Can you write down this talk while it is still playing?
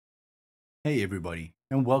Hey everybody,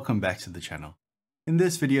 and welcome back to the channel. In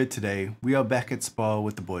this video today, we are back at Spa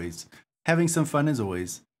with the boys, having some fun as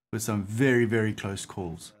always, with some very close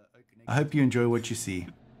calls. I hope you enjoy what you see.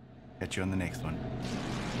 Catch you on the next one.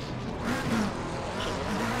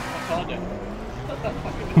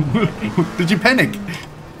 Did you panic?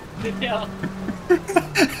 Yeah.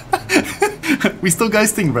 We still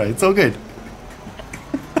ghosting, bro. It's all good.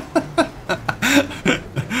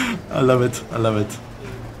 I love it. I love it.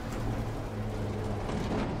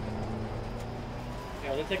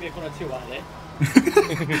 Ja, det tänker jag kunna tro här det.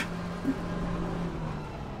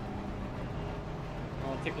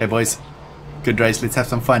 Hey boys, good race. Let's have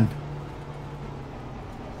some fun.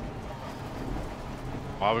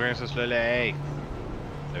 Why are we going so slowly? Hey.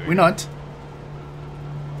 We're not.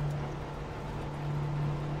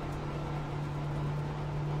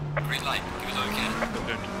 Green light, give us okay.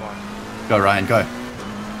 Go Ryan, go.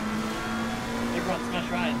 Everyone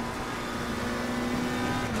smash Ryan.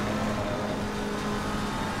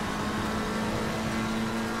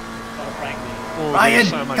 Oh, frankly. Oh, Ryan, there's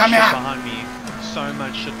so much come shit here. behind me. So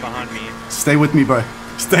much shit behind me. Stay with me, bro.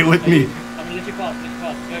 Stay with me. I'm gonna let you pass,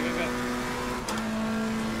 Go.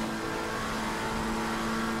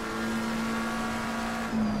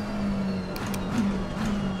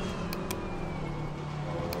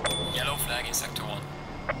 Yellow flag in sector 1.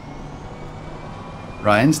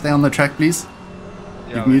 Ryan, stay on the track, please.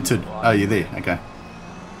 Yeah, You've muted. Oh, you're there. Okay.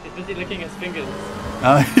 He's busy licking his fingers.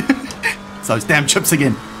 It's those damn chips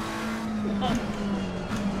again.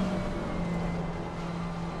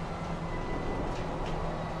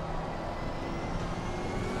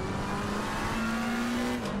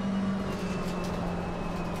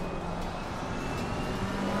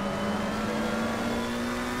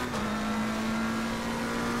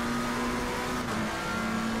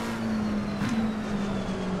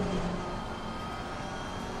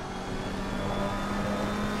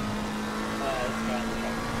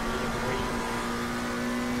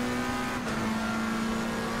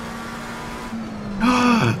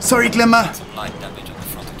 Sorry, Glimmer. Some light damage on the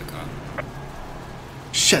front of the car.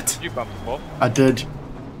 Shit. You bumped the ball. I did.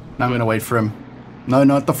 Now I'm gonna wait for him. No,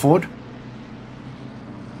 not the Ford.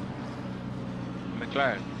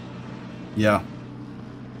 McLaren. Yeah.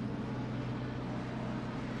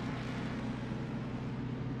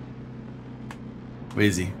 Where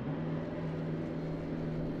is he?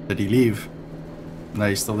 Did he leave? No,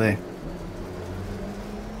 he's still there.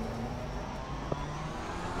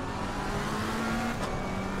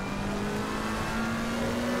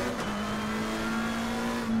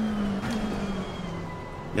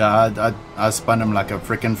 Yeah, I spun him like a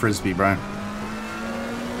frickin' frisbee, bro.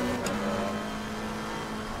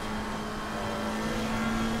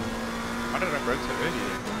 Why did I break so early?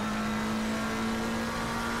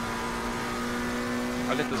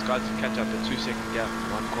 I let this guy catch up the 2-second gap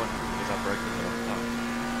in one corner because I broke it the wrong time.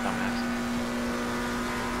 Dumbass.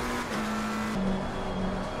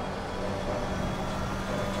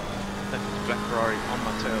 That black Ferrari on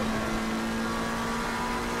my tail.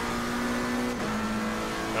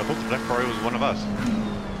 I thought the black Ferrari was one of us.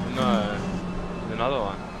 No, another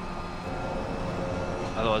one.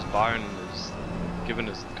 Otherwise Byron has given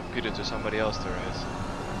his computer to somebody else to race.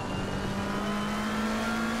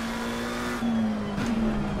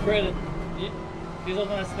 Bro, you don't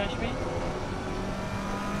wanna smash me?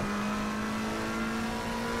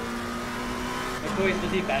 My boy's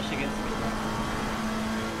busy bashing into me.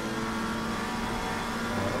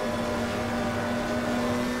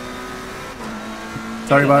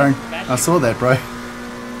 Sorry, Byron. I saw that, bro.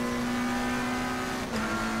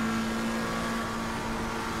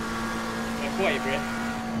 My boy, bro.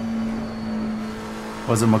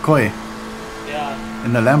 Was it McCoy? Yeah.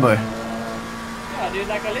 In the Lambo? Yeah, dude,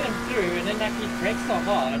 like I let him through and then like he brakes so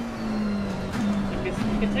hard. Like you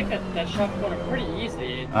can take that sharp corner pretty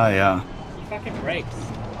easily. Oh, yeah. He fucking brakes.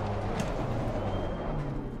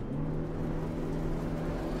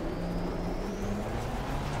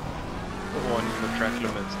 Warning for track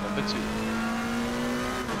limits number 2.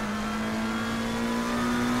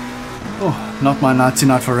 Oh, not my night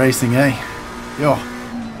tonight for racing, eh? Yo.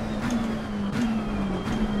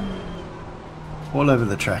 All over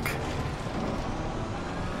the track.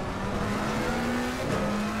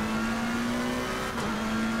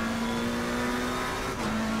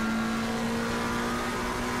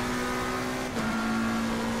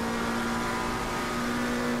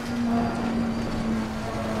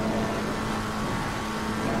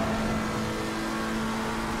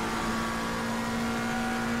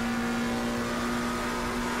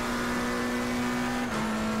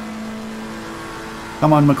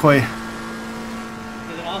 Come on, McCoy. He's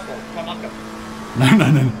an asshole. Come knock him.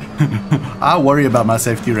 No. I worry about my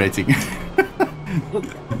safety rating.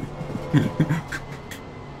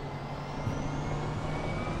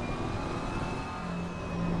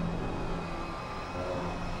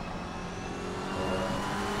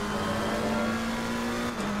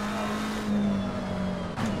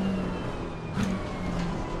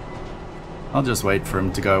 I'll just wait for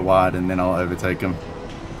him to go wide and then I'll overtake him.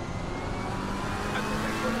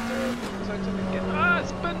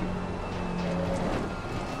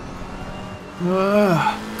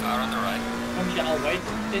 Car on the right. Actually, I'll wait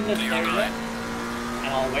in this Clear on the area right.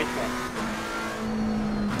 and I'll wait for him.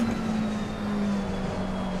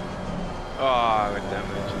 Oh, I got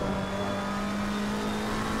damage.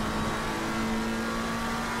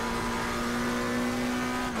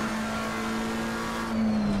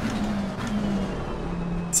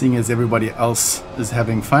 Seeing as everybody else is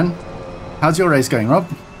having fun. How's your race going, Rob?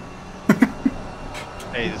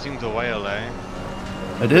 Hey, this thing's a whale, eh?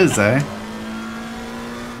 It is, eh?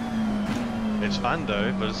 It's fun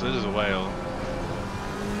though, but it is a whale.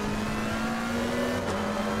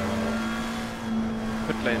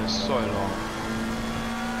 Pit lane is so long.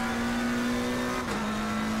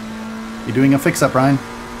 You're doing a fix-up, Ryan.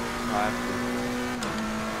 I have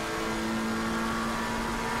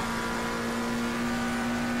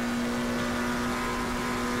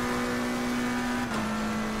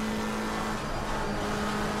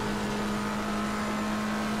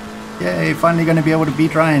to. Yay, finally going to be able to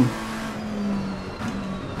beat Ryan.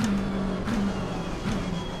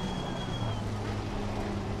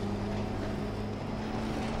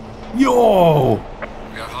 Yo!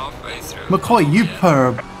 We are halfway through. McCoy, you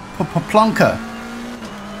plonker.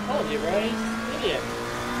 Told you, bro, he's an idiot.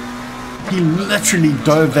 He literally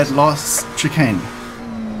dove that last chicane.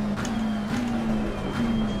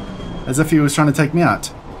 As if he was trying to take me out.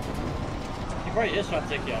 He probably is trying to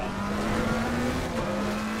take you out.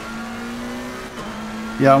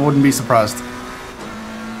 Yeah, I wouldn't be surprised.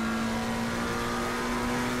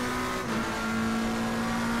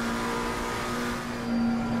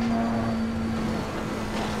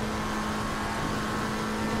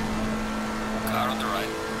 Car on the right.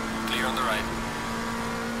 Clear on the right.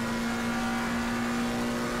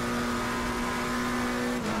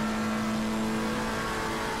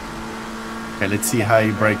 Okay, let's see how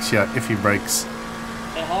he brakes here, if he brakes.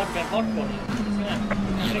 That hard corner. It's gonna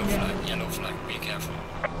Yellow take you out. flag, yellow flag. Be careful.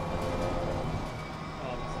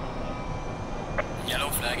 Oh, it's not bad. Yellow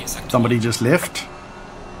flag in sector Somebody 1. just left.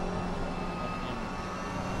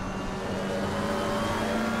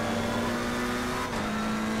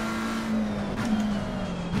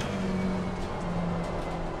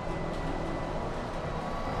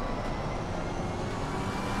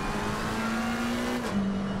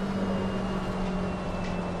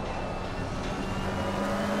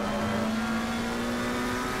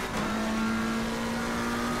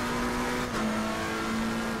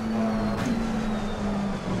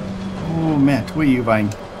 Oh, Matt, where are you going?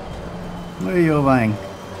 Where are you going?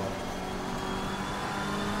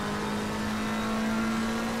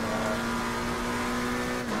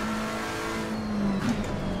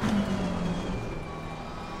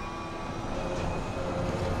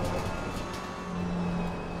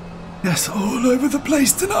 Yes, all over the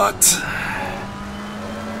place tonight.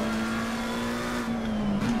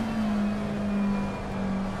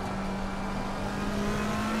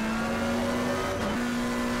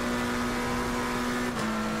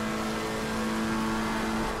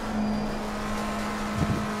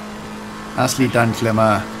 Nicely done,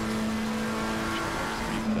 Clemmer.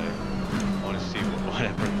 Honestly, what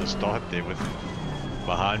happened at the start there with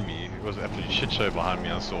behind me? It was an absolute shit show behind me,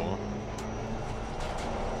 I saw. The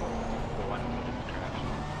one that didn't crash.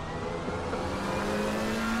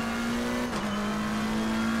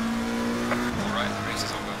 Alright, the race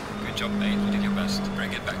is over. Good job, mate. You did your best.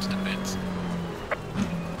 Bring it back to the pits.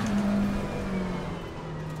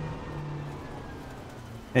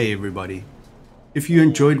 Hey everybody. If you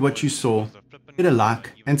enjoyed what you saw, hit a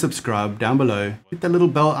like and subscribe down below. Hit the little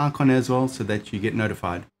bell icon as well so that you get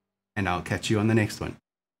notified. And I'll catch you on the next one.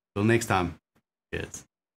 Till next time, cheers.